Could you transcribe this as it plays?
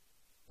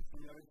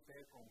Señor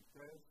esté con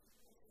ustedes.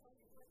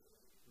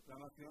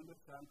 Proclamación del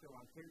Santo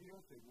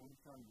Evangelio según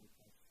San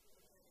Lucas.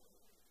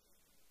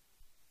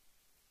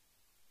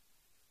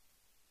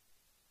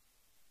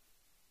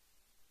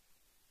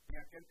 En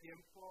aquel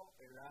tiempo,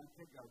 el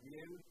ángel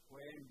Gabriel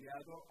fue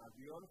enviado a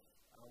Dios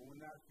a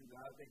una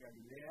ciudad de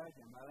Galilea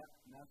llamada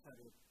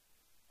Nazaret,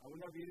 a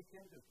una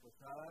virgen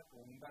desposada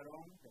con un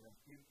varón de la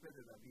estirpe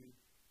de David,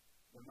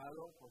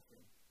 llamado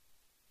José.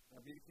 La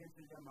virgen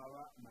se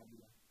llamaba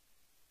María.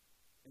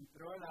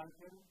 Entró el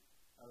ángel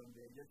a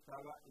donde ella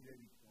estaba y le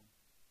dijo: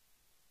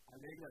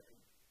 Alégrate,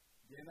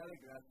 llena de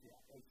gracia,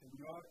 el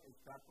Señor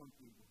está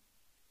contigo.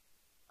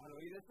 Al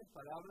oír estas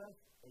palabras,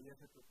 ella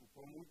se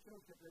preocupó mucho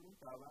y se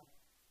preguntaba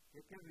qué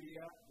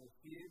querría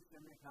decir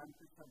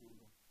semejante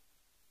saludo.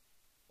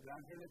 El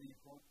ángel le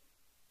dijo: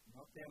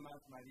 No temas,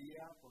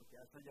 María, porque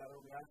has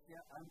hallado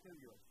gracia ante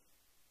Dios.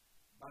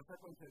 Vas a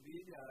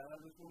concebir y a dar a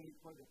luz un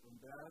hijo, le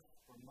pondrás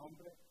por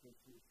nombre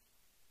Jesús.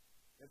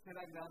 Él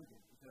será grande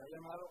y será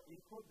llamado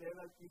Hijo del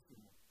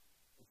Altísimo.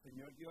 El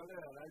Señor Dios le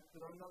dará el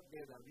trono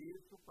de David,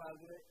 su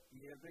padre,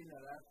 y él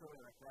reinará sobre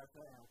la casa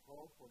de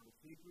Jacob por los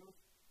siglos,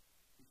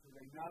 y su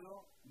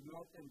reinado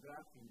no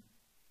tendrá fin.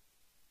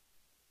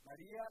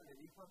 María le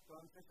dijo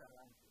entonces al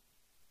ángel: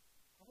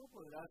 ¿Cómo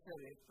podrá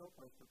ser esto,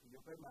 puesto que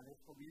yo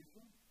permanezco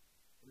virgen?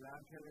 El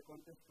ángel le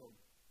contestó: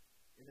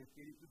 El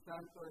Espíritu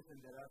Santo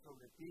descenderá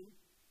sobre ti,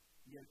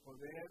 y el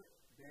poder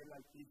del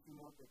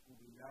Altísimo te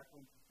cubrirá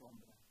con su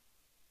sombra.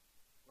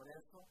 Por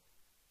eso,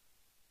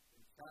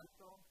 el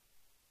Santo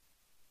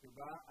que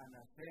va a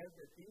nacer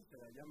de ti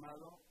será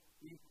llamado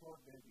Hijo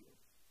de Dios.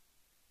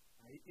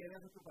 Ahí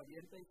tienes a tu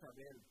pariente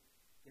Isabel,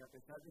 que a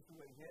pesar de su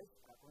vejez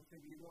ha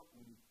concebido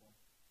un hijo.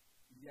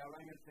 Y ya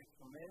va en el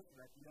 6º mes,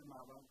 la que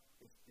llamaban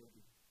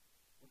estéril,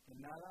 porque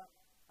nada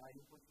hay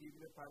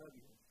imposible para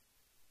Dios.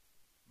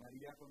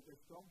 María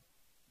contestó: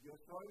 Yo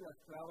soy la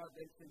esclava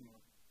del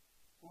Señor.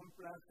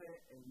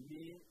 Cúmplase en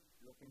mí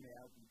lo que me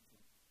has dicho.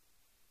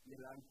 Y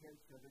el ángel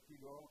se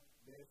retiró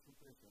de su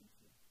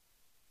presencia.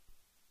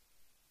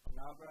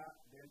 Palabra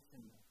del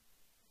Señor.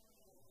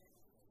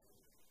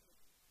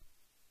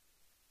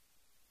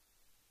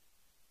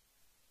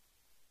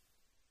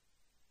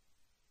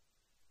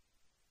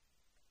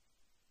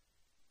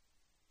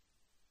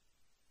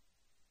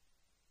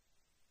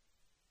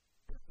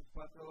 Estos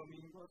 4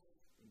 domingos,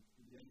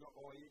 incluyendo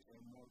hoy,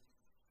 hemos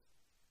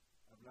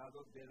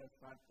hablado de las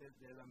partes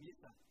de la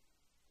misa.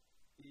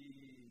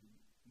 Y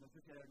no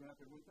sé si hay alguna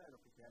pregunta de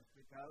lo que se ha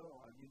explicado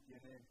o alguien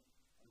tiene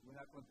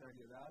alguna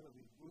contrariedad o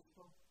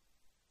disgusto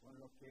con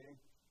lo que...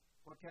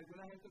 Porque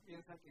alguna gente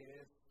piensa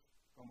que es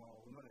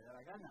como uno le da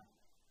la gana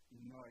y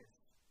no es,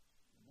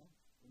 ¿no?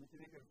 Uno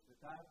tiene que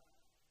respetar,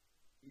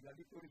 y la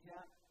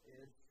liturgia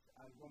es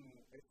algo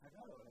es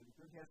sagrado. La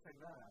liturgia es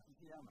sagrada, así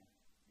se llama,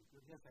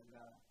 liturgia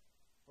sagrada,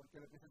 porque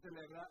lo que se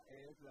celebra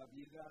es la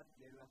vida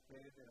de la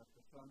fe de las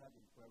personas,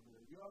 del pueblo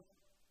de Dios.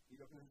 Y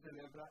lo que se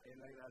celebra es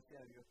la gracia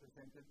de Dios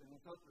presente entre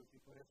nosotros. Y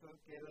por eso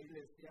es que la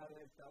Iglesia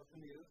de Estados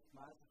Unidos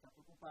más está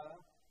preocupada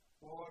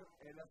por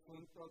el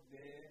asunto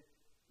de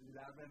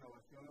la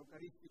renovación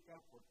eucarística,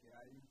 porque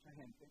hay mucha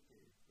gente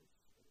que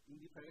es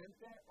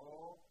indiferente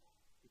o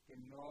que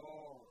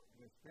no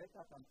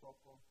respeta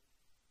tampoco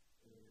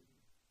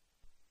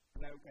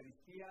la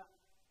Eucaristía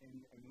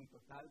en un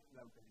total,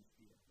 la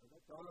Eucaristía,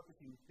 ¿verdad? Todo lo que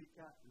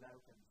significa la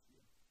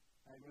Eucaristía.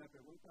 ¿Hay alguna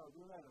pregunta o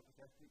duda de lo que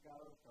se ha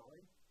explicado hasta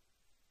hoy?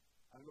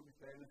 ¿Algo que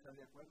ustedes no están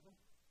de acuerdo?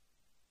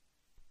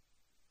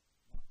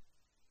 No.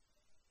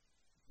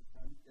 Si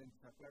están en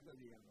desacuerdo,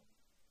 díganlo.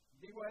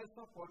 Digo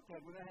esto porque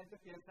alguna gente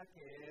piensa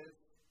que es,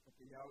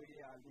 porque ya oí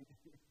a alguien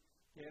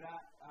que era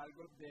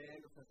algo de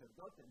los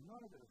sacerdotes. No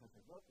es de los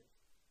sacerdotes,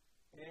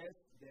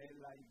 es de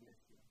la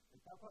Iglesia.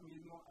 El Papa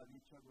mismo ha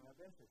dicho algunas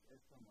veces,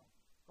 esto no.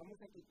 ¿Cómo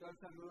se quitó el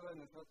saludo de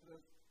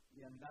nosotros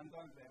y andando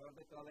alrededor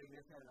de toda la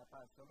Iglesia de la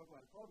Paz? Solo con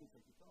el COVID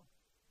se quitó.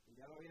 Y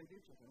ya lo habían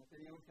dicho, que no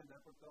teníamos que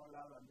andar por todos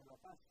lados dando la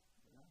paz.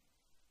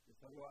 Que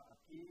solo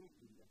aquí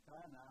y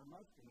acá, nada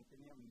más, que no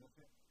teníamos,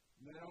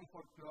 no era un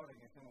folclore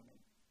en ese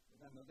momento,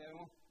 ¿verdad? No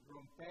debemos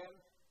romper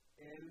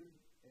el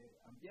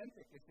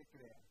ambiente que se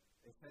crea.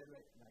 Esa es la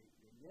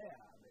idea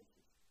a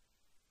veces.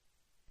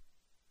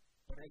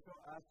 Por eso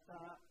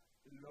hasta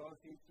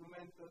los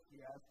instrumentos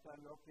y hasta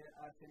lo que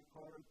hace el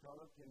coro y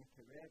todo tiene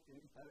que ver, tiene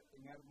que estar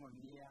en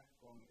armonía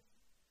con eso.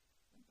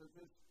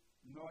 Entonces,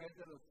 no es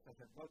de los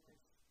sacerdotes,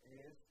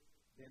 es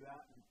de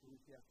la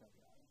liturgia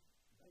sagrada.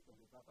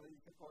 Cuando el Papa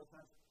dice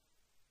cosas,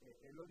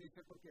 él lo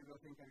dice porque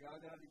los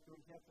encargados de la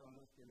liturgia son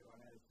los que le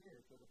van a decir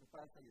esto es lo que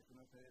pasa y eso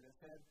no se debe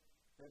hacer,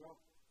 pero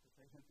pues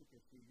hay gente que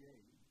sigue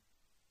y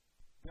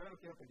yo no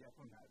quiero pelear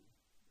con nadie,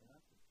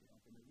 ¿verdad? Porque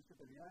aunque me guste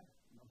pelear,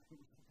 no me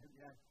gusta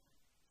pelear,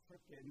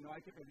 porque no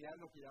hay que pelear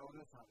lo que ya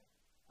uno sabe.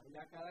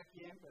 Allá cada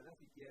quien, ¿verdad?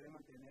 Si quiere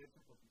mantener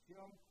su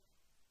posición,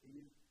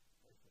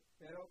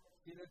 pero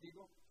sí les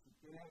digo, si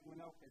tienen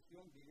alguna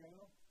objeción,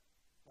 díganlo,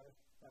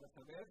 para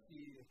saber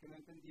si es que no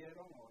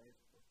entendieron o es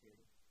porque...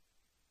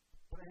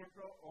 Por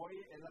ejemplo, hoy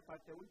es la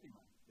parte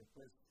última,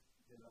 después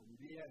de la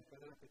homilía,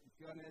 después de las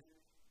peticiones,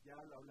 ya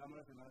lo hablamos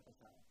la semana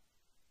pasada.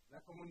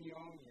 la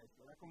comunión y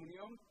esto. La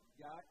comunión,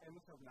 ya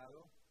hemos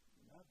hablado,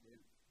 ¿verdad?,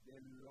 de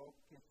lo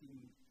que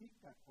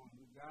significa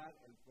comulgar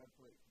el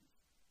cuerpo de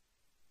Cristo.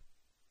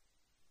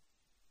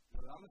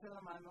 Lo damos en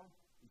la mano,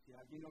 y si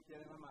alguien no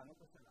quiere en la mano,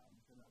 pues se la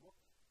damos en la boca.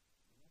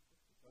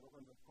 Solo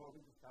cuando el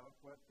COVID estaba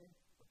fuerte,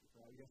 porque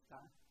todavía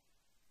está,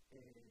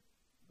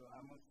 lo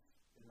damos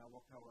en la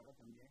boca ahora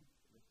también,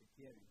 los que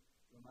quieren.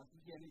 Lo más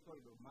higiénico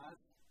y lo más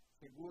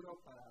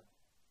seguro para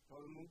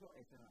todo el mundo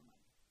es en la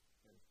mano.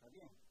 Pero está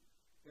bien.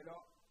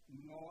 Pero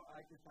no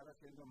hay que estar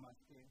haciendo más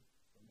que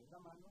poner la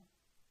mano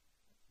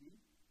aquí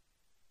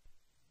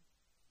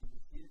y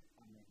decir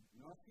amén.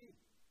 No así,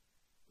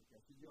 porque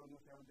así yo no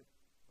sé dónde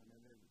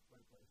ponerle el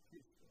cuerpo de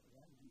Cristo,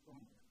 ¿verdad?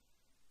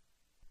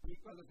 Y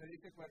cuando se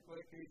dice cuerpo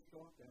de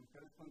Cristo, tenemos que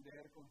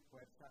responder con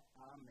fuerza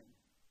amén.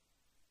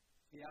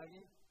 Si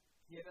alguien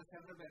quiere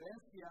hacer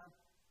reverencia,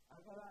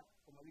 hágala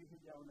como dije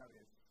ya una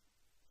vez.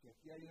 Si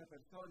aquí hay una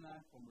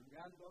persona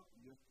comulgando,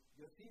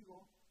 yo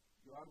sigo,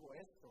 yo hago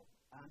esto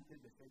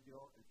antes de ser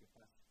yo el que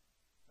pase.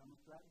 ¿Estamos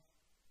claros?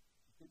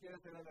 Si usted quiere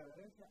hacer la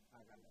reverencia,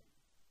 hágala.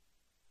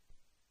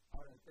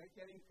 Ahora, si usted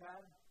quiere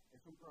hincar,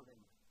 es un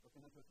problema, porque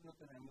nosotros no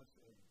tenemos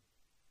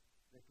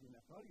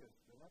reclinatorios,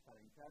 ¿verdad?, para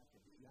hincarse.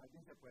 Y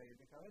alguien se puede ir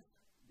de cabeza.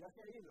 Ya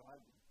se ha ido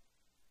alguien.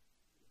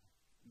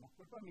 No es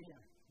culpa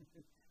mía.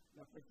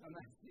 La persona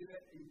decide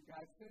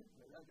hincarse,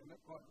 ¿verdad? Yo me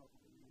corro.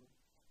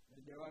 Me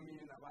llevo a mí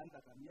en la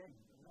banda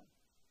también, ¿verdad?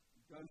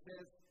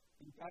 Entonces,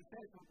 hincarse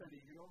es un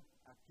peligro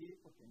aquí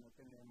porque no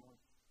tenemos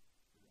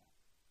cuidado.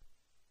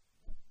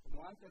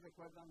 Como antes,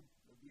 recuerdan,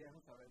 los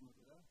viejos sabemos,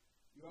 ¿verdad?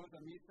 Íbamos a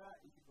misa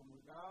y si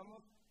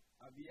comulgábamos,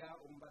 había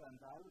un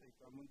barandal y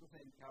todo el mundo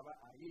se hincaba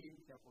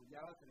ahí, se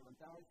apoyaba, se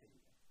levantaba y se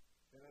iba.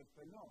 Pero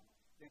después no.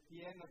 De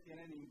pie no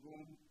tiene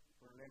ningún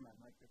problema,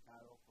 no hay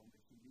pecado con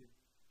recibir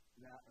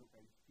la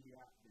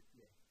Eucaristía de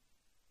pie.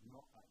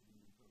 No hay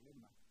ningún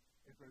problema.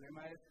 El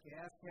problema es qué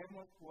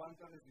hacemos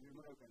cuando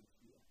recibimos la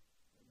Eucaristía.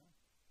 ¿Verdad?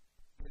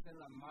 Si es en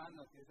la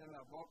mano, si es en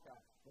la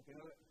boca.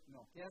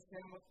 No, ¿qué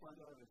hacemos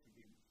cuando la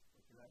recibimos?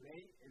 Porque la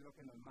ley es lo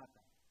que nos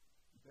mata.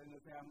 Entonces no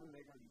seamos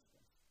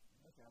legalistas.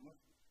 ¿Verdad? Seamos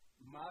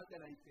más de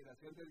la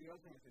inspiración de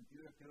Dios en el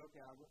sentido de qué es lo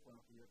que hago con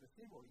lo que yo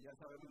recibo. Y ya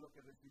sabemos lo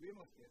que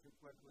recibimos, que es el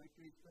cuerpo de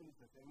Cristo, y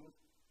nos hacemos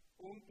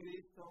un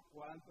Cristo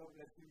cuando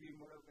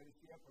recibimos la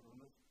Eucaristía por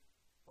unos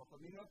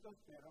pocos minutos,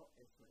 pero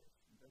eso es.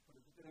 Entonces, por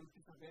eso tenemos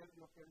que saber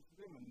lo que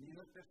recibimos. Ni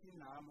nos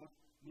persignamos,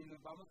 ni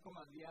nos vamos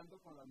comadreando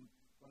con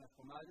las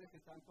comadres que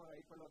están por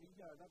ahí por la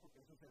villa, ¿verdad?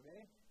 Porque eso se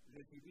ve.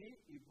 Recibí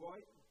y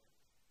voy,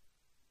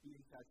 y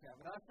se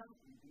abrazan,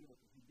 y digo,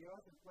 si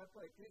llevas el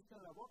cuerpo de Cristo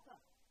en la boca,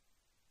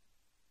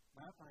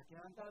 ¿para qué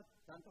andas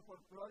tanto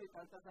folclore y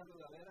tanta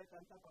saludadera y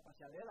tanta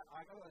papachadera?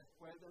 Hágalo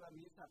después de la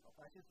misa,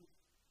 apapache sus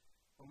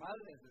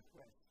comadres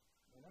después,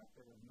 ¿verdad?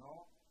 Pero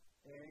no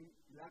en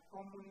la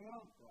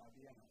comunión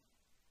todavía no.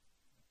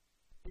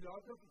 Y lo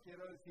otro que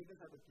quiero decirles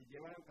a los que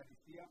llevan la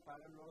Eucaristía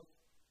para los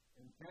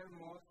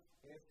enfermos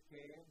es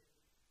que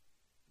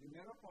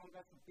primero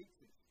ponga su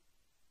pixis,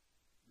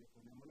 le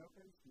ponemos la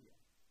Eucaristía.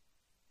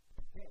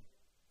 ¿Por qué?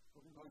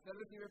 Porque cuando usted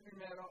recibe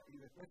primero y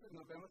después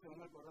nos vemos en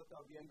un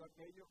alboroto viendo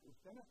aquello,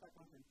 usted no está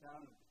concentrado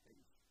en lo que usted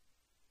hizo.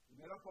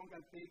 Primero ponga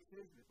el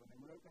pixis, le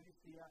ponemos la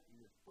Eucaristía y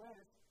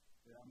después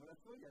le damos la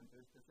suya.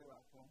 Entonces usted se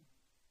va con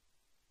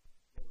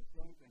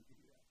devoción y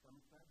tranquilidad.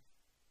 ¿Estamos claros?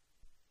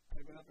 ¿Hay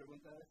alguna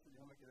pregunta de esto? Yo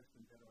no me quiero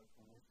extender hoy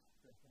con eso.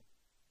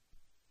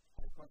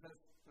 Hay cosas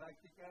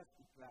prácticas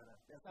y claras.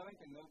 Ya saben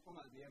que no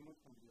comadriemos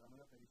cuando llevamos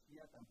la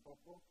Eucaristía,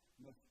 tampoco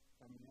nos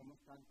caminemos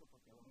tanto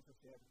porque vamos a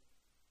hacer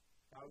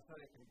causa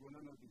de que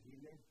alguno nos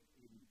vigile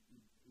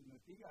y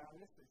nos diga a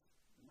veces,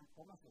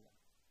 ¿cómo se da?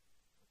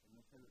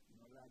 Porque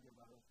no la ha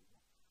llevado a su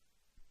boca.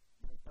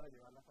 No es para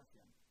llevarla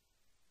paseando.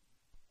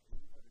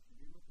 Ahí la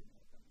recibimos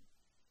inmediatamente.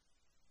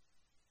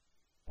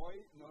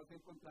 Hoy nos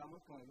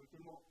encontramos con el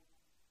último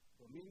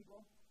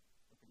domingo,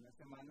 la primera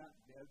semana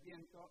de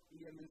Adviento,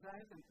 y el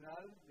mensaje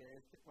central de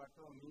este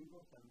cuarto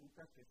domingo, San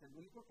Lucas, que es el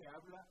único que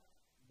habla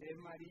de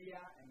María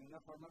en una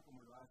forma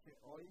como lo hace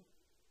hoy,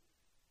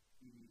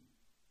 y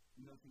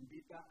nos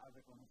invita a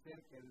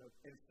reconocer que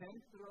el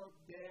centro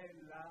de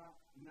la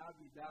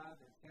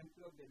Navidad, el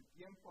centro del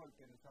tiempo al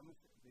que nos hemos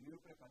venido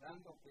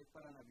preparando, que es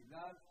para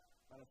Navidad,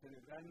 para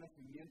celebrar el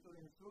nacimiento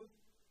de Jesús,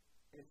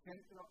 el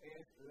centro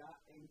es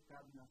la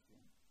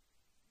encarnación.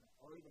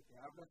 Hoy de que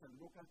habla San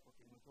Lucas,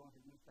 porque no somos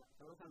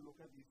solo San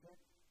Lucas dice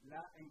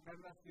la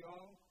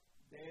encarnación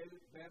del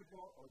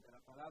verbo o de la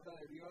palabra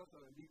de Dios o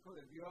del Hijo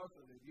de Dios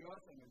o de Dios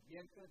en el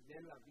vientre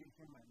de la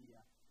Virgen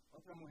María.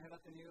 ¿Otra mujer ha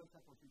tenido esa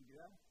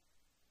posibilidad?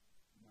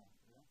 No,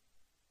 ¿verdad?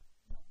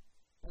 No.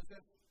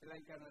 Entonces, la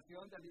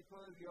encarnación del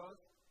Hijo de Dios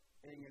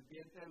en el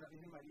vientre de la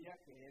Virgen María,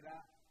 que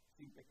era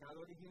sin pecado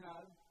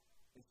original,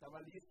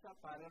 estaba lista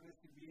para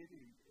recibir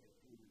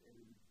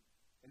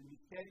el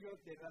misterio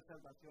de la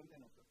salvación de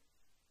nosotros.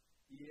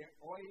 Y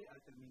hoy,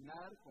 al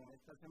terminar con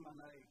esta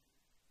semana,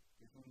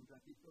 que son un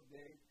ratito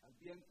de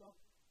Adviento,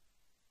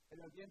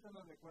 el Adviento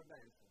nos recuerda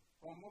eso.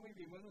 ¿Cómo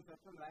vivimos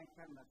nosotros la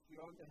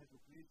encarnación de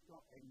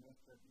Jesucristo en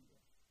nuestras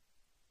vidas?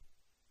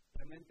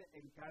 Realmente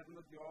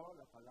encarno yo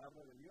la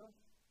palabra de Dios,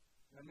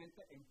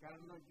 ¿Realmente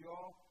encarno yo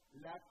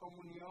la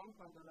comunión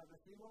cuando la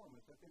recibo? ¿O me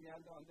estoy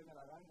peleando dónde me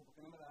la dan? ¿Por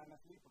qué no me la dan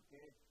así? ¿Por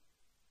qué?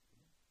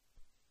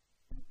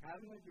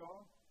 ¿Encarno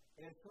yo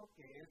eso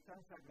que es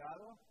tan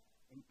sagrado?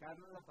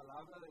 ¿Encarno la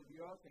palabra de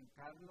Dios?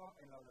 ¿Encarno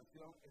en la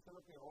oración? Eso es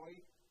lo que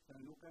hoy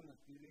San Lucas nos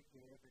pide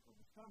que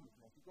reconozcamos.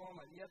 Así como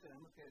María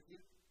tenemos que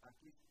decir,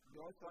 aquí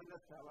yo soy la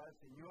esclava del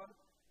Señor,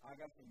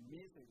 hágase en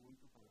mí según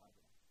tu palabra.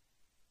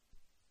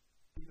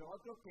 Y lo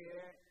otro que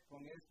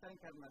con esta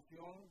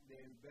encarnación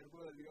del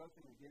Verbo de Dios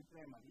en el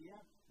vientre de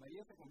María,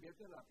 María se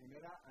convierte en la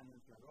primera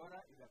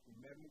anunciadora y la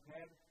primera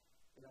mujer,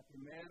 la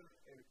primera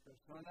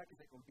persona que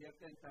se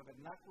convierte en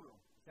tabernáculo,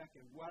 o sea,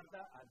 que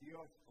guarda a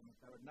Dios como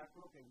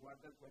tabernáculo que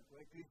guarda el cuerpo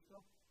de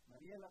Cristo.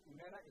 María es la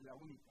primera y la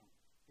única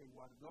que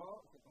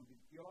guardó, se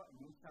convirtió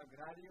en un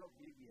sagrario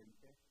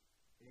viviente,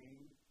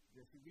 en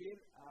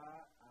recibir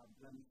a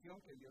la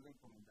misión que Dios le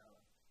encomendaba.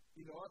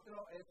 Y lo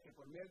otro es que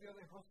por medio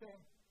de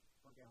José,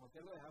 porque a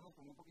José lo dejamos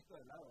como un poquito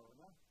de lado,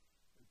 ¿verdad?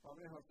 El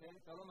pobre José,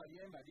 solo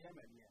María y María y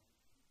María.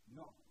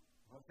 No,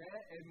 José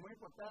es muy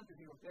importante.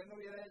 Si José no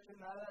hubiera hecho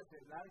nada, se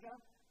larga,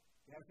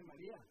 ¿qué hace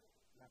María?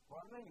 La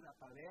corren y la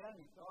palean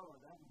y todo,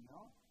 ¿verdad?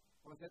 No,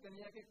 José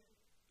tenía que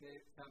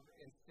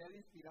ser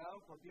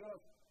inspirado por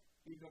Dios.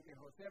 Y lo que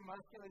José,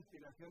 más que la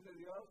inspiración de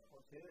Dios,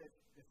 José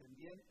es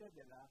descendiente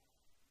de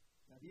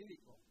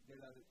davídico, de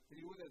la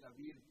tribu de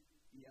David.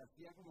 Y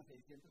hacía como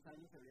 600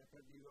 años se había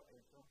perdido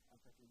eso,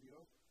 hasta que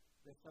Dios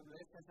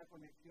restablece esa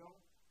conexión,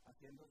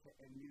 haciéndose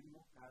el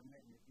mismo carne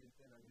en el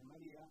vientre de la Virgen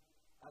María,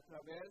 a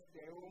través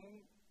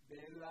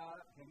de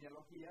la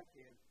genealogía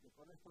que le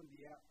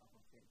correspondía a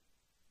José,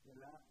 de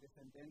la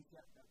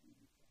descendencia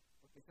davídica.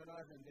 Porque esa era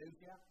la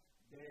descendencia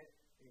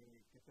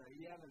que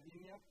traía la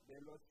línea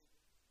de los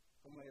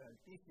como el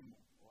Altísimo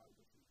o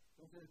algo así.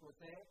 Entonces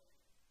José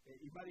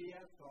y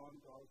María son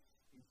dos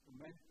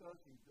instrumentos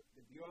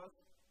de Dios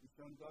y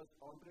son dos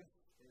hombres,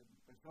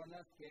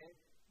 personas que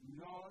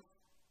nos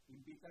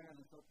invitan a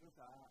nosotros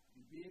a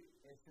vivir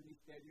este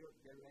misterio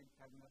de la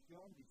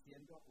encarnación,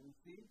 diciendo un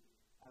sí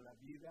a la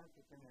vida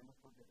que tenemos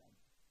por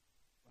delante.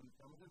 Cuando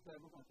estamos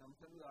enfermos, cuando estamos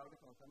saludables,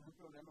 cuando estamos en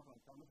problemas, cuando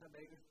estamos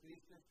alegres,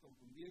 tristes,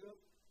 confundidos,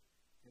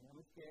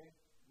 tenemos que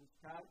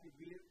buscar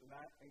vivir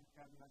la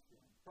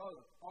encarnación.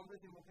 Todos,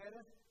 hombres y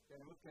mujeres,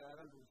 tenemos que dar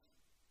a luz.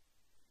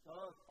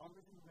 Todos,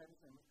 hombres y mujeres,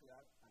 tenemos que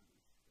dar a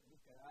luz.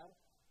 Tenemos que dar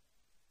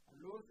a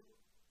luz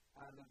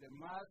a los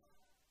demás,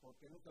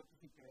 porque nosotros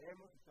si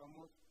creemos y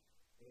somos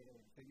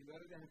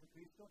seguidores de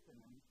Jesucristo,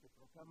 tenemos que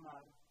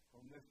proclamar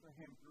con nuestro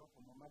ejemplo,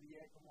 como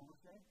María y como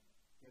José,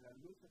 que la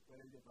luz se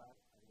puede llevar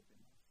a los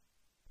demás.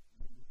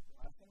 Y ellos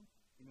lo hacen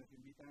y nos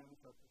invitan a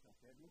nosotros a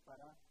hacerlo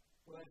para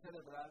poder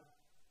celebrar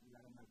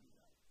la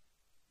Navidad.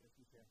 Que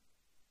así sea.